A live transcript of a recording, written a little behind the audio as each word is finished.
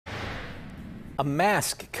A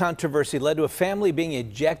mask controversy led to a family being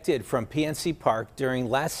ejected from PNC Park during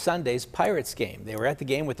last Sunday's Pirates game. They were at the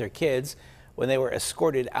game with their kids when they were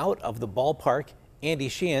escorted out of the ballpark. Andy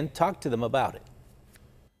Sheehan talked to them about it.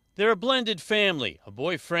 They're a blended family, a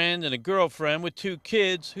boyfriend and a girlfriend with 2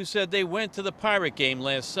 kids who said they went to the Pirate game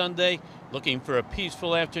last Sunday looking for a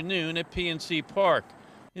peaceful afternoon at PNC Park.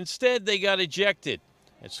 Instead, they got ejected,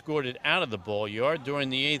 escorted out of the ball yard during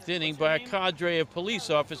the 8th inning by a cadre of police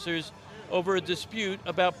officers over a dispute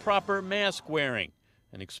about proper mask wearing,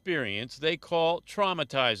 an experience they call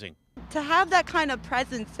traumatizing. To have that kind of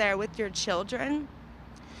presence there with your children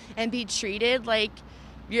and be treated like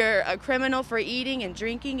you're a criminal for eating and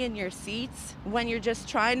drinking in your seats when you're just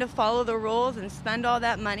trying to follow the rules and spend all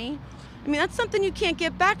that money, I mean, that's something you can't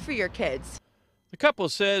get back for your kids. The couple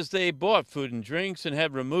says they bought food and drinks and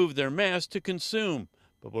had removed their masks to consume,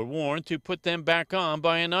 but were warned to put them back on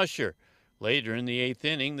by an usher. Later in the 8th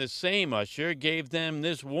inning, the same usher gave them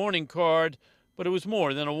this warning card, but it was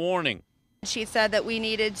more than a warning. She said that we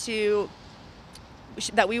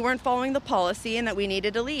weren't following the policy and that we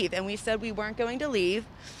needed to leave. And we said we weren't going to leave.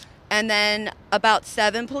 And then about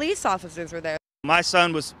 7 police officers were there. My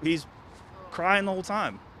son he's crying the whole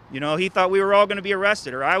time. You know, he thought we were all going to be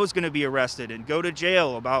arrested, or I was going to be arrested and go to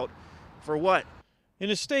jail for what? In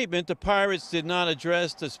a statement, the Pirates did not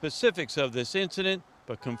address the specifics of this incident,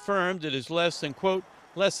 but confirmed it is less than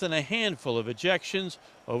a handful of ejections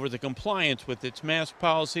over the compliance with its mask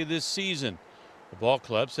policy this season. The ball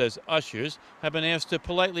club says ushers have been asked to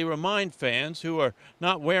politely remind fans who are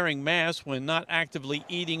not wearing masks when not actively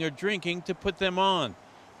eating or drinking to put them on,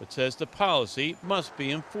 but says the policy must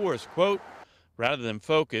be enforced. Quote, rather than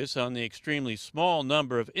focus on the extremely small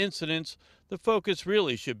number of incidents, the focus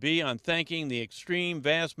really should be on thanking the extreme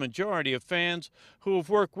vast majority of fans who have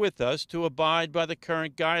worked with us to abide by the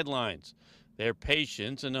current guidelines. Their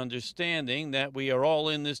patience and understanding that we are all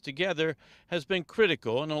in this together has been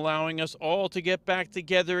critical in allowing us all to get back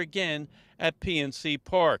together again at PNC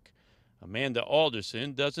Park. Amanda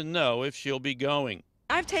Alderson doesn't know if she'll be going.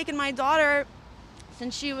 I've taken my daughter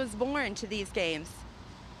since she was born to these games.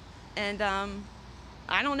 And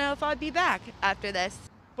I don't know if I'd be back after this.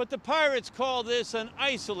 But the Pirates call this an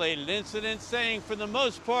isolated incident, saying for the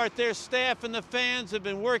most part their staff and the fans have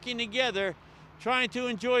been working together trying to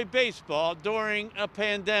enjoy baseball during a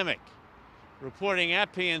pandemic. Reporting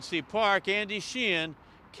at PNC Park, Andy Sheehan,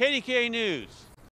 KDKA News.